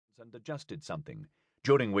and adjusted something,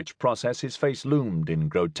 during which process his face loomed in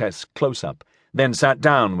grotesque close-up, then sat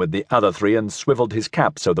down with the other three and swiveled his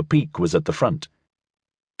cap so the peak was at the front.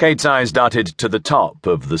 Kate's eyes darted to the top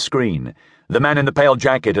of the screen. The man in the pale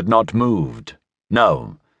jacket had not moved.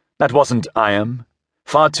 No, that wasn't Iam.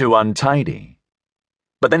 Far too untidy.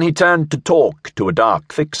 But then he turned to talk to a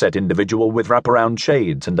dark, thick-set individual with wraparound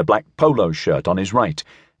shades and a black polo shirt on his right,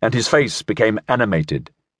 and his face became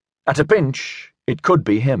animated. At a pinch, it could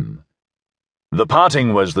be him. The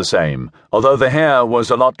parting was the same, although the hair was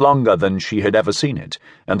a lot longer than she had ever seen it,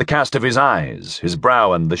 and the cast of his eyes, his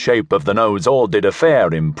brow, and the shape of the nose all did a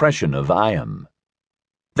fair impression of Iam.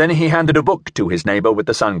 Then he handed a book to his neighbour with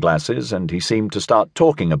the sunglasses, and he seemed to start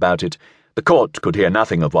talking about it. The court could hear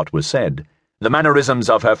nothing of what was said. The mannerisms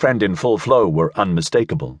of her friend in full flow were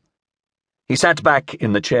unmistakable. He sat back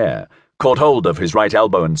in the chair, caught hold of his right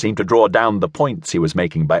elbow, and seemed to draw down the points he was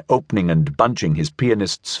making by opening and bunching his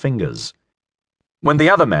pianist's fingers. When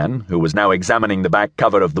the other man, who was now examining the back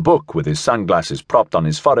cover of the book with his sunglasses propped on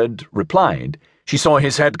his forehead, replied, she saw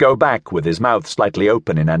his head go back with his mouth slightly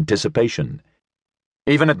open in anticipation.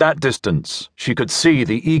 Even at that distance, she could see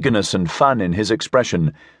the eagerness and fun in his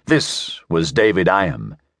expression. This was David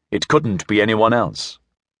Iam. It couldn't be anyone else.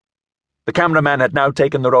 The cameraman had now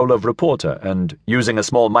taken the role of reporter and, using a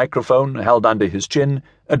small microphone held under his chin,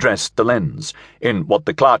 addressed the lens, in what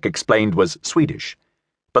the clerk explained was Swedish.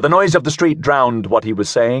 But the noise of the street drowned what he was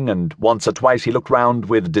saying, and once or twice he looked round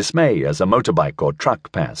with dismay as a motorbike or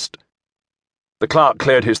truck passed. The clerk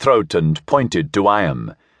cleared his throat and pointed to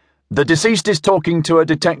Iam. "The deceased is talking to a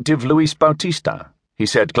Detective Luis Bautista," he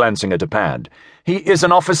said, glancing at a pad. "He is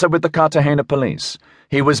an officer with the Cartagena police.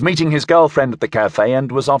 He was meeting his girlfriend at the cafe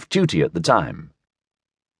and was off duty at the time."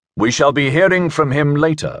 "We shall be hearing from him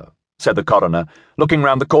later," said the coroner, looking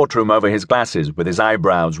round the courtroom over his glasses with his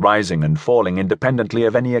eyebrows rising and falling independently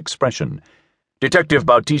of any expression. "Detective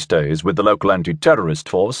Bautista is with the local anti-terrorist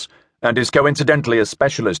force and is coincidentally a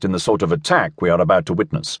specialist in the sort of attack we are about to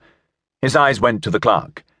witness." His eyes went to the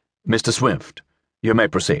clerk. "Mr. Swift, you may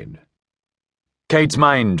proceed." Kate's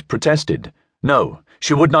mind protested. No,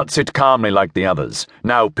 she would not sit calmly like the others,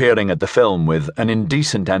 now peering at the film with an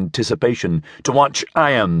indecent anticipation to watch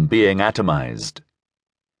Iam being atomized.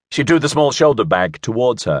 She drew the small shoulder bag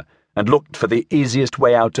towards her and looked for the easiest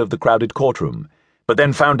way out of the crowded courtroom, but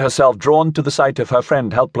then found herself drawn to the sight of her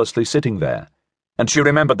friend helplessly sitting there, and she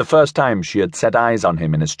remembered the first time she had set eyes on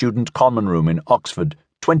him in a student common room in Oxford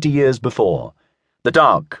 20 years before. The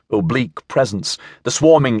dark, oblique presence, the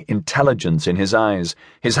swarming intelligence in his eyes,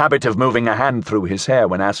 his habit of moving a hand through his hair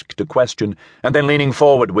when asked a question, and then leaning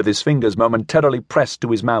forward with his fingers momentarily pressed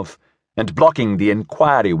to his mouth, and blocking the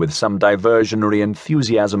inquiry with some diversionary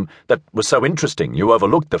enthusiasm that was so interesting you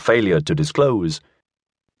overlooked the failure to disclose.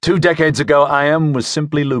 2 decades ago, Iam was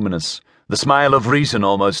simply luminous. The smile of reason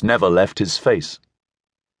almost never left his face.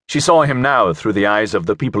 She saw him now through the eyes of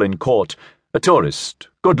the people in court, a tourist,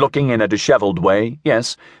 good-looking in a dishevelled way,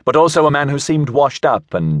 yes, but also a man who seemed washed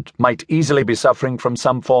up and might easily be suffering from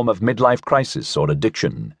some form of midlife crisis or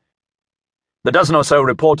addiction. The dozen or so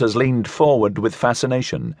reporters leaned forward with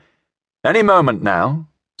fascination. "Any moment now,"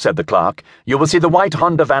 said the clerk, "you will see the white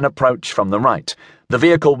Honda van approach from the right. The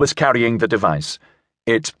vehicle was carrying the device.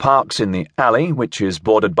 It parks in the alley, which is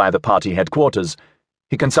bordered by the party headquarters."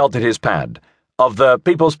 He consulted his pad. "Of the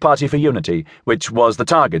People's Party for Unity, which was the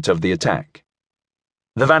target of the attack."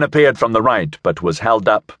 The van appeared from the right, but was held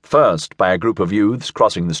up first by a group of youths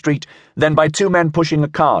crossing the street, then by 2 men pushing a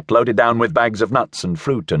cart loaded down with bags of nuts and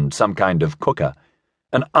fruit and some kind of cooker.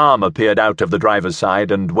 An arm appeared out of the driver's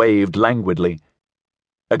side and waved languidly.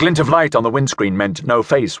 A glint of light on the windscreen meant no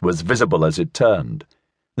face was visible as it turned.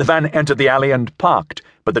 The van entered the alley and parked,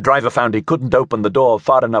 but the driver found he couldn't open the door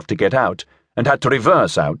far enough to get out, and had to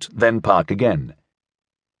reverse out, then park again.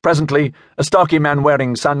 Presently, a stocky man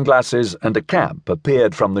wearing sunglasses and a cap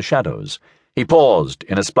appeared from the shadows. He paused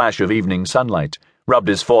in a splash of evening sunlight, rubbed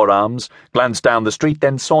his forearms, glanced down the street,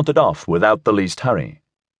 then sauntered off without the least hurry.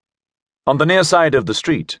 On the near side of the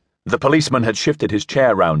street, the policeman had shifted his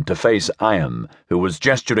chair round to face Iam, who was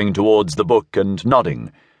gesturing towards the book and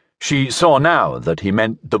nodding. She saw now that he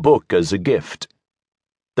meant the book as a gift.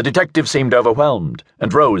 The detective seemed overwhelmed,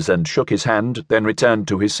 and rose and shook his hand, then returned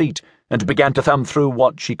to his seat, and began to thumb through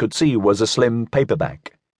what she could see was a slim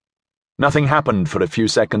paperback. Nothing happened for a few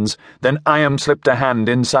seconds, then Iam slipped a hand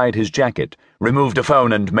inside his jacket, removed a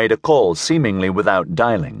phone and made a call seemingly without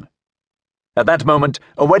dialing. At that moment,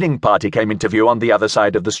 a wedding party came into view on the other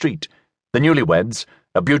side of the street. The newlyweds,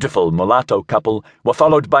 a beautiful mulatto couple, were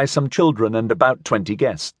followed by some children and about 20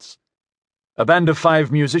 guests. A band of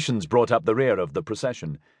 5 musicians brought up the rear of the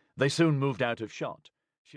procession. They soon moved out of shot.